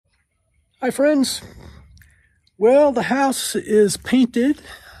Hi friends. Well, the house is painted.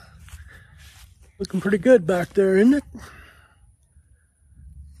 Looking pretty good back there, isn't it?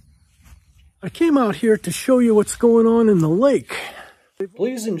 I came out here to show you what's going on in the lake.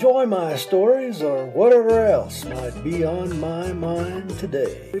 Please enjoy my stories or whatever else might be on my mind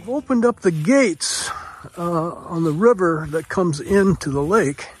today. They've opened up the gates on the river that comes into the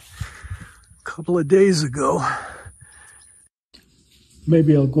lake a couple of days ago.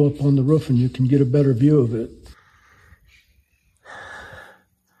 Maybe I'll go up on the roof and you can get a better view of it.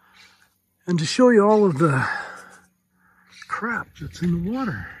 And to show you all of the crap that's in the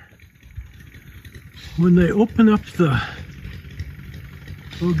water. When they open up the...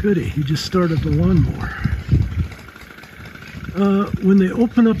 Oh goody, he just started the lawnmower. When they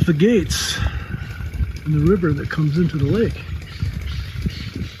open up the gates in the river that comes into the lake,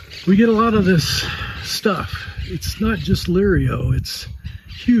 we get a lot of this stuff. It's not just Lirio, it's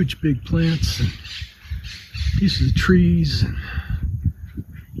huge big plants and pieces of trees,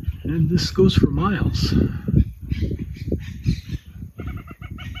 and this goes for miles.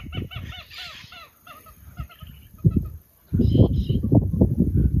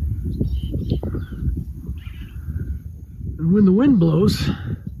 And when the wind blows,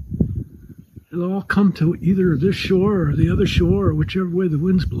 it'll all come to either this shore or the other shore, or whichever way the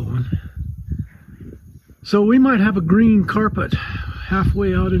wind's blowing. So we might have a green carpet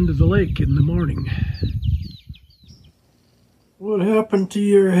halfway out into the lake in the morning. What happened to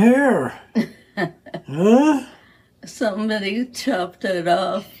your hair? Huh? Somebody chopped it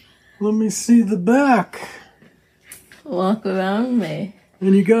off. Let me see the back. Walk around me.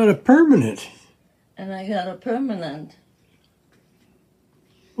 And you got a permanent. And I got a permanent.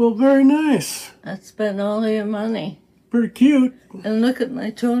 Well, very nice. I spent all your money. Pretty cute. And look at my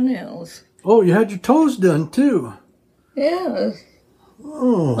toenails. Oh, you had your toes done too. Yes.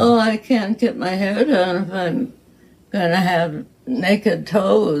 Oh, I can't get my hair done if I'm gonna have naked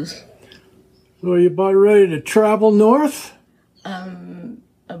toes. So are you about ready to travel north?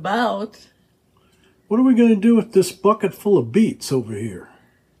 About. What are we going to do with this bucket full of beets over here?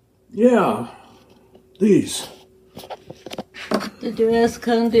 Yeah, these. Did you ask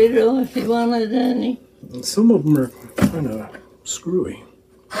Candido if he wanted any? Some of them are kind of screwy.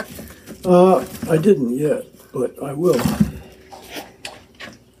 I didn't yet, but I will. I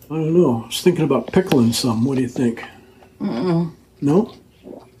don't know. I was thinking about pickling some. What do you think? Mm-mm. No?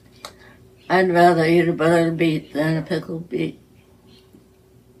 I'd rather eat a buttered beet than a pickled beet.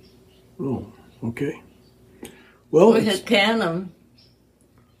 Oh, okay. Well, We could can them.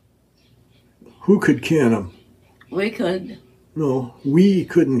 Who could can them? We could. No, we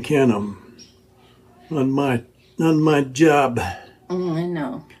couldn't can them. On my job. I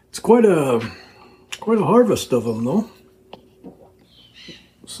know. It's quite a harvest of them, though.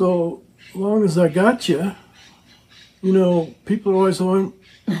 So long as I got you, you know, people always want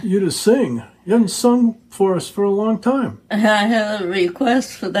you to sing. You haven't sung for us for a long time. I had a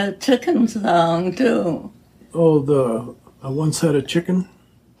request for that chicken song, too. Oh, I once had a chicken?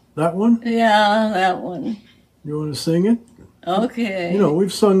 That one? Yeah, that one. You want to sing it? Okay. You know,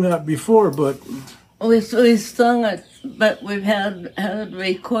 we've sung that before, but... We sung it, but we've had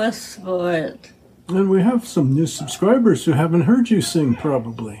requests for it. And we have some new subscribers who haven't heard you sing,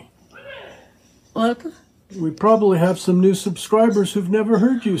 probably. What? We probably have some new subscribers who've never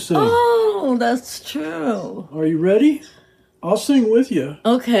heard you sing. Oh, that's true. Are you ready? I'll sing with you.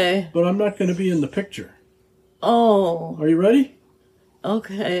 Okay. But I'm not going to be in the picture. Oh. Are you ready?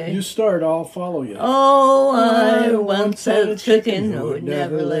 Okay. You start, I'll follow you. Oh, I once had a chicken who would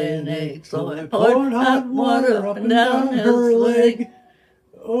never lay an egg, so I poured hot water up and down her leg.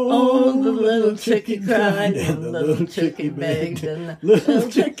 Oh, the little chickie cried, and the little chickie begged, and the little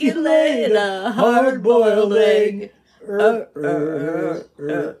chickie laid a hard-boiled egg.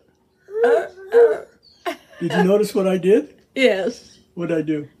 Did you notice what I did? Yes. What'd I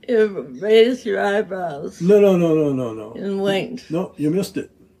do? You raised your eyebrows. No. And winked. No, you missed it.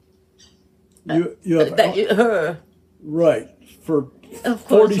 You have... Her. Right. For Of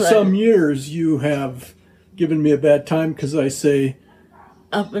course 40-some years, you have given me a bad time because I say...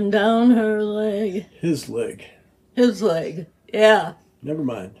 Up and down her leg. His leg. His leg. Yeah. Never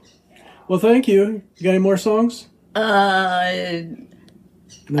mind. Well, thank you. You got any more songs? Not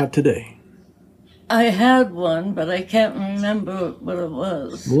today. I had one, but I can't remember what it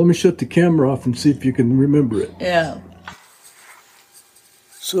was. Well, let me shut the camera off and see if you can remember it. Yeah.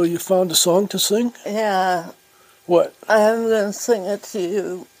 So you found a song to sing? Yeah. What? I'm going to sing it to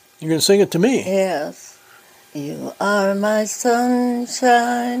you. You're going to sing it to me? Yes. You are my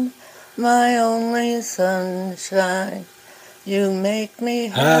sunshine, my only sunshine, You make me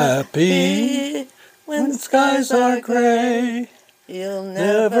happy when the skies are gray. You'll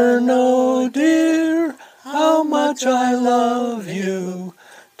Never know, dear, how much I love you.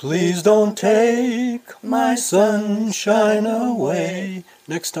 Please don't take my sunshine away.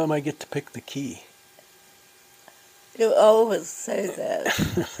 Next time I get to pick the key. You always say that.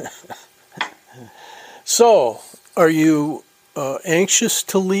 So, are you anxious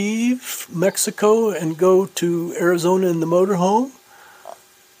to leave Mexico and go to Arizona in the motorhome?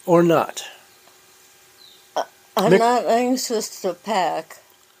 Or not? I'm not anxious to pack.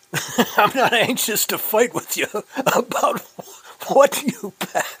 I'm not anxious to fight with you about what you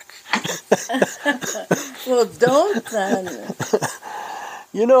pack. Well, don't then.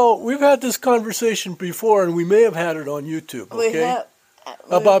 You know, we've had this conversation before, and we may have had it on YouTube, okay?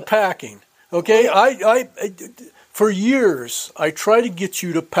 About packing, okay? I for years, I try to get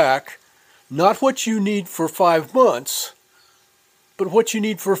you to pack not what you need for 5 months, but what you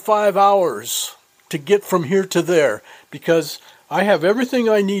need for 5 hours to get from here to there, because I have everything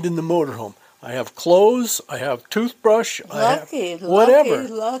I need in the motorhome. I have clothes, I have toothbrush, I have whatever.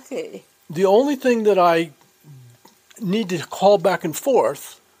 Lucky. The only thing that I need to call back and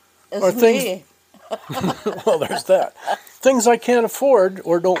forth are things. Well, there's that. Things I can't afford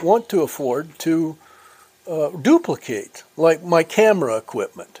or don't want to afford to duplicate, like my camera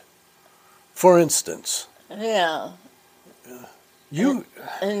equipment, for instance. Yeah. You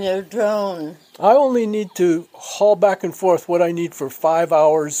and your drone. I only need to haul back and forth what I need for 5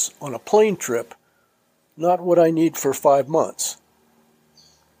 hours on a plane trip, not what I need for 5 months.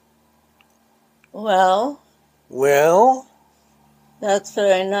 Well, that's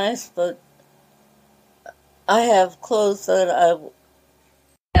very nice, but I have clothes that I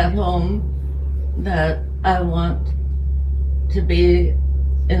at home that I want to be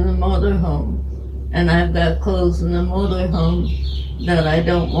in the motorhome, and I've got clothes in the motorhome that I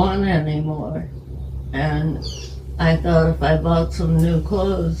don't want anymore. And I thought if I bought some new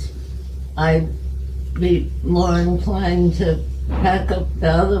clothes, I'd be more inclined to pack up the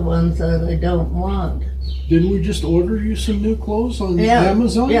other ones that I don't want. Didn't we just order you some new clothes on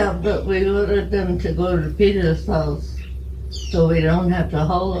Amazon? Yeah, but we ordered them to go to Peter's house, so we don't have to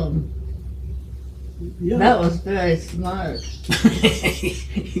haul them. Yeah. That was very smart.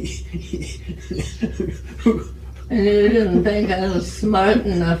 And you didn't think I was smart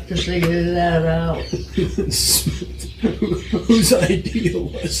enough to figure that out. Whose idea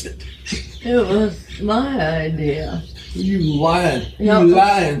was it? It was my idea. You lying. No, you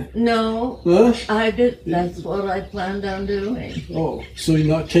lying. No, huh? I did. That's what I planned on doing. Oh, so you're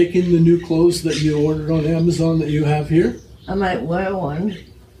not taking the new clothes that you ordered on Amazon that you have here? I might wear one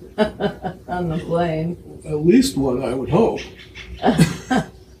on the plane. At least one, I would hope.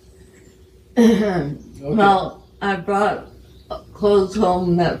 Okay. Well, I brought clothes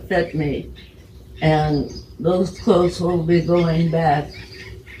home that fit me, and those clothes will be going back.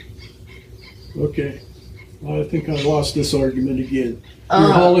 Okay. I think I lost this argument again.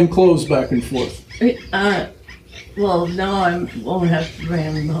 You're hauling clothes back and forth. Well, no, I won't have to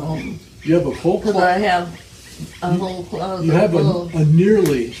bring them home. You have a whole closet. Because I have a whole closet. You have a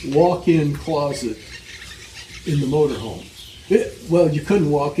nearly walk-in closet in the motorhome. Well, you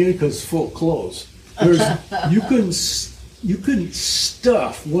couldn't walk in because it's full of clothes. You couldn't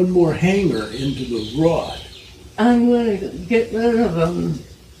stuff one more hanger into the rod. I'm going to get rid of them,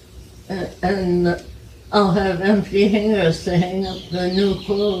 and I'll have empty hangers to hang up the new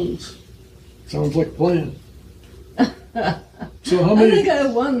clothes. Sounds like a plan. So how many? I think I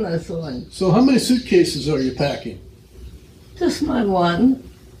won this one. So how many suitcases are you packing? Just my one.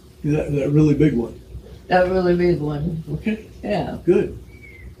 That really big one. That really big one. Okay. Yeah. Good.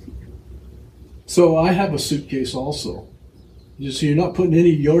 So I have a suitcase also. So you're not putting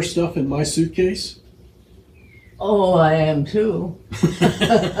any of your stuff in my suitcase? Oh, I am too.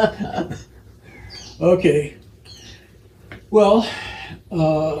 Okay. Well,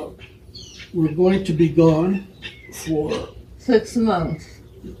 we're going to be gone for 6 months.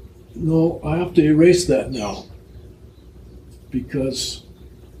 No, I have to erase that now because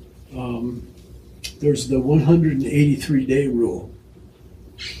there's the 183-day rule.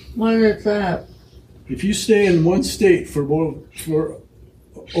 What is that? If you stay in one state for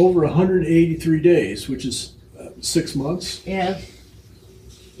over 183 days, which is 6 months, yes,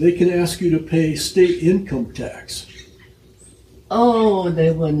 they can ask you to pay state income tax. Oh,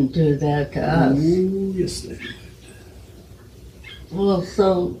 they wouldn't do that to us. Ooh, yes, they would. Well,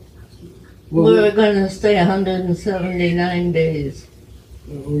 so we're going to stay 179 days.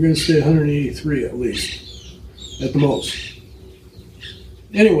 We're going to stay 183 at least, at the most.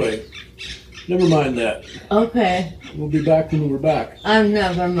 Anyway, Never mind that. Okay. We'll be back when we're back. I'm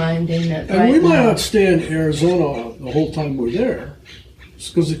never minding it And right we might now. not stay in Arizona the whole time we're there.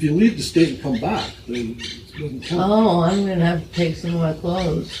 Because if you leave the state and come back, then it doesn't count. Oh, I'm going to have to take some more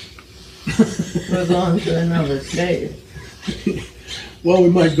clothes. We're going to another state. Well, we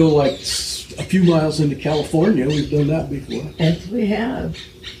might go like a few miles into California. We've done that before. Yes, we have.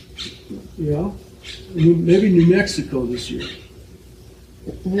 Yeah. Maybe New Mexico this year.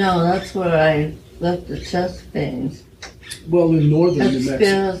 No, that's where I left the chest pains. Well, in northern That New Mexico.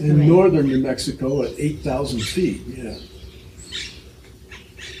 scares In me. northern New Mexico at 8,000 feet, yeah.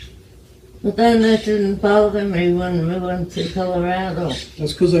 But then it didn't bother me when we went to Colorado.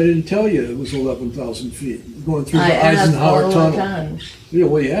 That's because I didn't tell you it was 11,000 feet. Going through I the asked Eisenhower all the Tunnel. time. Yeah,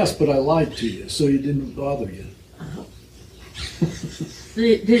 well, you asked, but I lied to you, so it didn't bother you.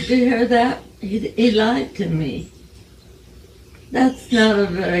 Did you hear that? He lied to me. That's not a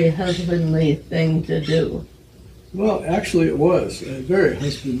very husbandly thing to do. Well, actually, it was a very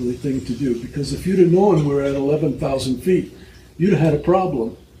husbandly thing to do, because if you'd have known we were at 11,000 feet, you'd have had a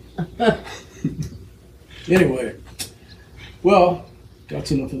problem. Anyway, well,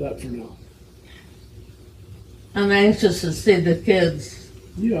 that's enough of that for now. I'm anxious to see the kids.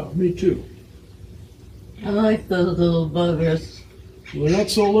 Yeah, me too. I like those little buggers. We're not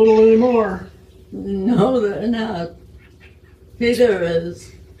so little anymore. No, they're not. Peter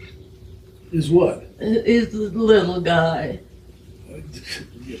is. Is what? He's the little guy.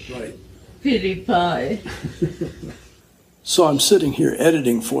 Yeah, right. Petey Pie. So I'm sitting here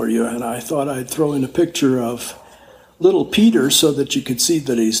editing for you, and I thought I'd throw in a picture of little Peter so that you could see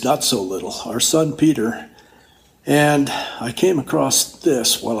that he's not so little, our son Peter. And I came across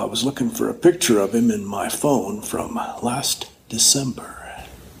this while I was looking for a picture of him in my phone from last December.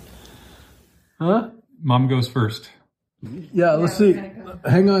 Huh? Mom goes first. Yeah, let's see.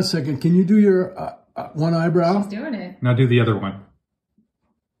 Hang on a second. Can you do your one eyebrow? She's doing it. Now do the other one.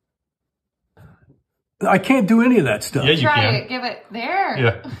 I can't do any of that stuff. Yeah, you Try can. it. Give it. There.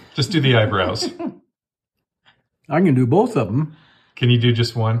 Yeah, just do the eyebrows. I can do both of them. Can you do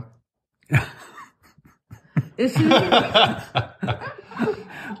just one? This is, Do you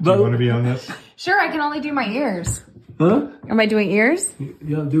want to be on this? sure, I can only do my ears. Huh? Am I doing ears?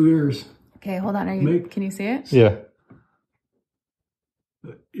 Yeah, do ears. Okay, hold on. Are you? Make- Can you see it? Yeah.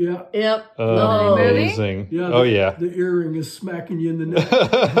 Yeah. Yep. Amazing. Yeah. Oh, yeah. The earring is smacking you in the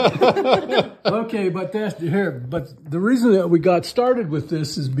neck. Okay, but that's here. But the reason that we got started with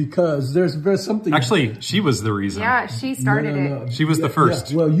this is because there's something. Actually, she was the reason. Yeah, she started it. She was the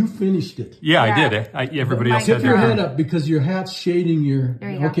first. Yeah, well, you finished it. Yeah, I Yeah. did it. Everybody Mine else had Tip your their head up because your hat's shading your. There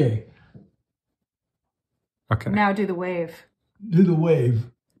you go. Okay, Okay. Now do the wave. do the wave.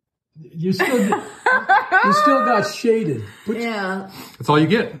 You still got shaded. Yeah. That's all you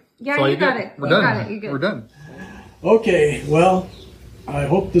get. Yeah, That's all you got get. it. We're You done. got it. You good. We're done. Okay, well, I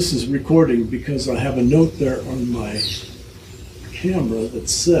hope this is recording because I have a note there on my camera that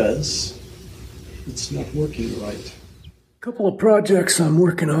says it's not working right. Couple of projects I'm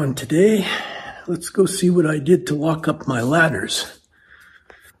working on today. Let's go see what I did to lock up my ladders.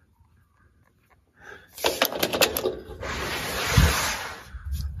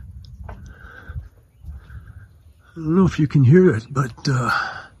 I don't know if you can hear it, but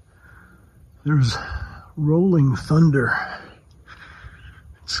there's rolling thunder.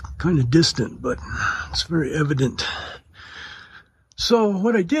 It's kind of distant, but it's very evident. So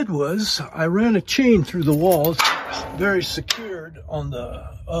what I did was I ran a chain through the walls, very secured on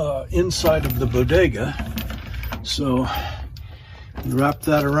the inside of the bodega. So you wrap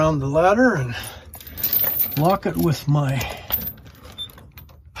that around the ladder and lock it with my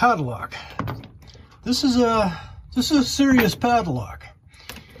padlock. This is a serious padlock.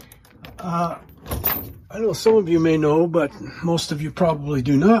 I know some of you may know, but most of you probably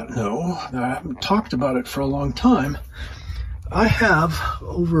do not know. I haven't talked about it for a long time. I have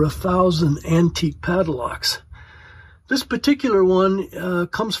over 1,000 antique padlocks. This particular one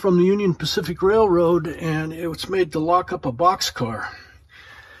comes from the Union Pacific Railroad, and it was made to lock up a boxcar.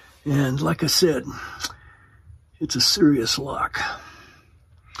 And like I said, it's a serious lock.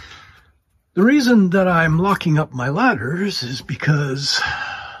 The reason that I'm locking up my ladders is because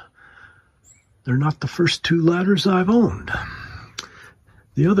they're not the first two ladders I've owned.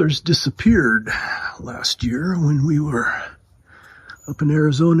 The others disappeared last year when we were up in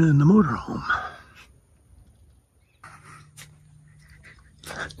Arizona in the motorhome.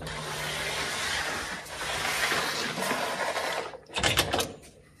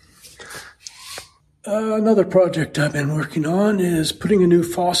 Another project I've been working on is putting a new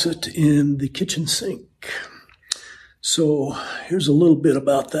faucet in the kitchen sink. So here's a little bit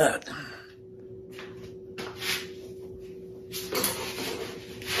about that.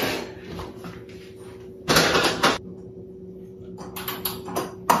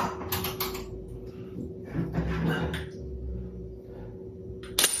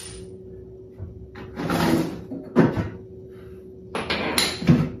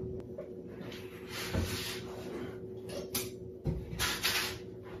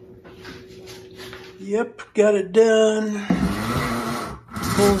 Yep, got it done.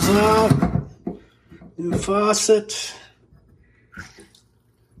 Pulls out. New faucet.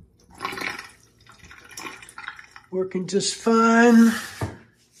 Working just fine.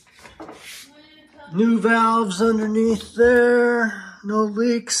 New valves underneath there. No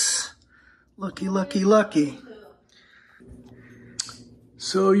leaks. Lucky, lucky, lucky.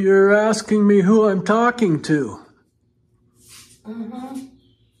 So you're asking me who I'm talking to? Mm-hmm.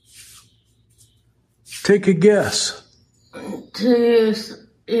 Take a guess. To use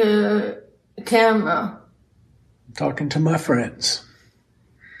your camera. I'm talking to my friends.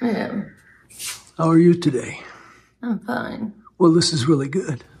 Yeah, How are you today? I'm fine. Well, this is really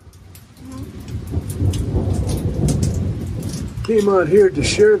good. Came out here to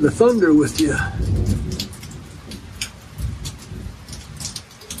share the thunder with you.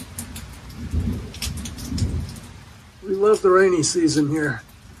 We love the rainy season here.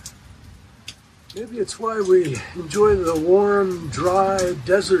 Maybe it's why we enjoy the warm, dry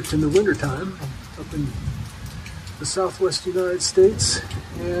desert in the wintertime up in the southwest United States,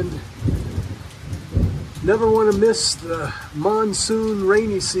 and never want to miss the monsoon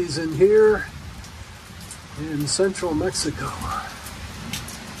rainy season here in central Mexico.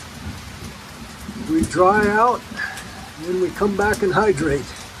 We dry out, and then we come back and hydrate.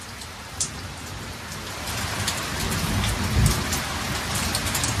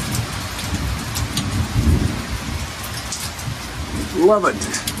 Love it.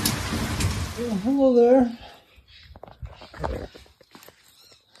 Well, hello there.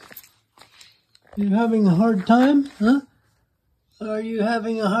 You having a hard time, huh? Are you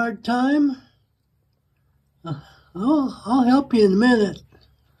having a hard time? I'll help you in a minute.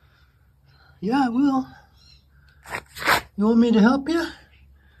 Yeah, I will. You want me to help you?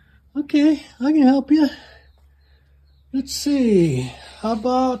 Okay, I can help you. Let's see. How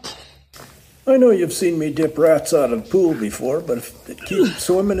about... I know you've seen me dip rats out of the pool before, but if they keep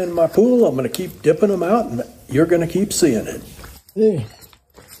swimming in my pool, I'm going to keep dipping them out, and you're going to keep seeing it. Hey,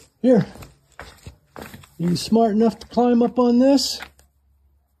 here. You smart enough to climb up on this?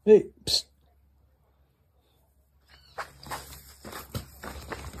 Hey, psst.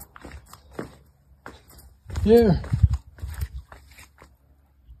 Here.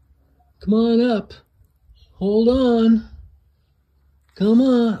 Come on up. Hold on. Come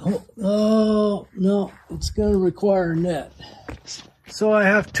on. Oh, no, it's going to require a net. So I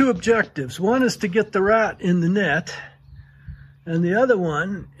have two objectives. One is to get the rat in the net, and the other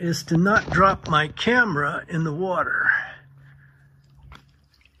one is to not drop my camera in the water.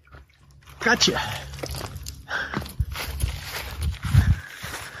 Gotcha.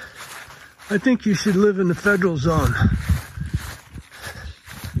 I think you should live in the federal zone.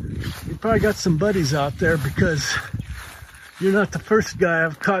 You probably got some buddies out there, because you're not the first guy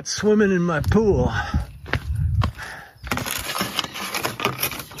I've caught swimming in my pool.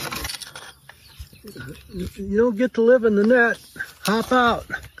 You don't get to live in the net. Hop out.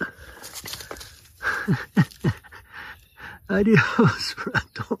 Adios,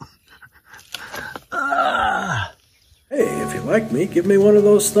 raton. Hey, if you like me, give me one of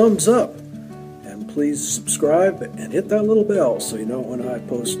those thumbs up. And please subscribe and hit that little bell so you know when I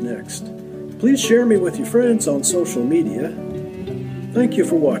post next. Please share me with your friends on social media. Thank you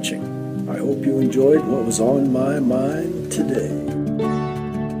for watching. I hope you enjoyed what was on my mind today.